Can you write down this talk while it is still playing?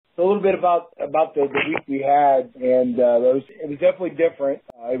a little bit about the week we had, and it was definitely different.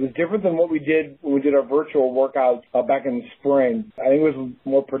 It was different than what we did when we did our virtual workouts back in the spring. I think it was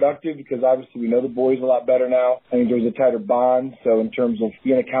more productive because obviously we know the boys a lot better now. I think there was a tighter bond. So in terms of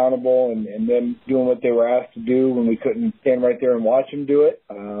being accountable and them doing what they were asked to do when we couldn't stand right there and watch them do it,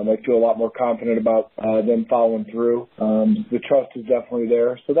 I feel a lot more confident about them following through. The trust is definitely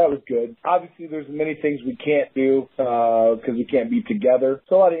there. So that was good. Obviously, there's many things we can't do because we can't be together.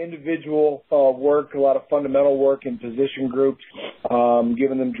 So a lot of individual work, a lot of fundamental work in position groups,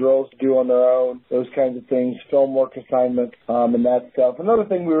 giving them drills to do on their own, those kinds of things, film work assignments, and that stuff. Another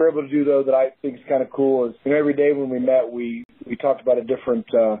thing we were able to do, though, that I think is kind of cool is every day when we met, we talked about a different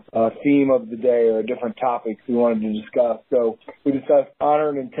theme of the day or a different topic we wanted to discuss. So we discussed honor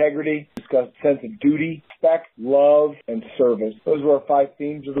and integrity, discussed sense of duty, respect, love, and service. Those were our 5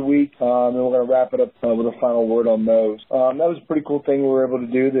 themes of the week, and we're going to wrap it up with a final word on those. That was a pretty cool thing we were able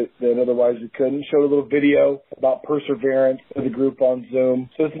to do that otherwise we couldn't. Showed a little video about perseverance for the group on Zoom.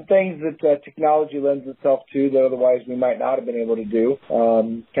 So some things that technology lends itself to that otherwise we might not have been able to do.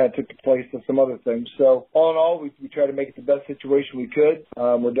 Kind of took the place of some other things. So all in all, we tried to make it the best situation we could.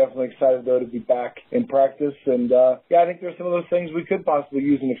 We're definitely excited, though, to be back in practice. And, I think there's some of those things we could possibly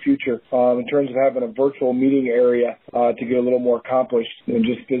use in the future in terms of having a virtual meeting area to get a little more accomplished than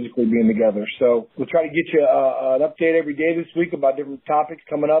just physically being together. So we'll try to get you an update every day this week about different topics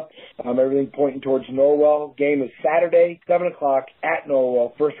coming up. Everything pointing towards Norwell. Game is Saturday, 7 o'clock at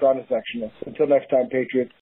Norwell, first round of sectional. Until next time, Patriots.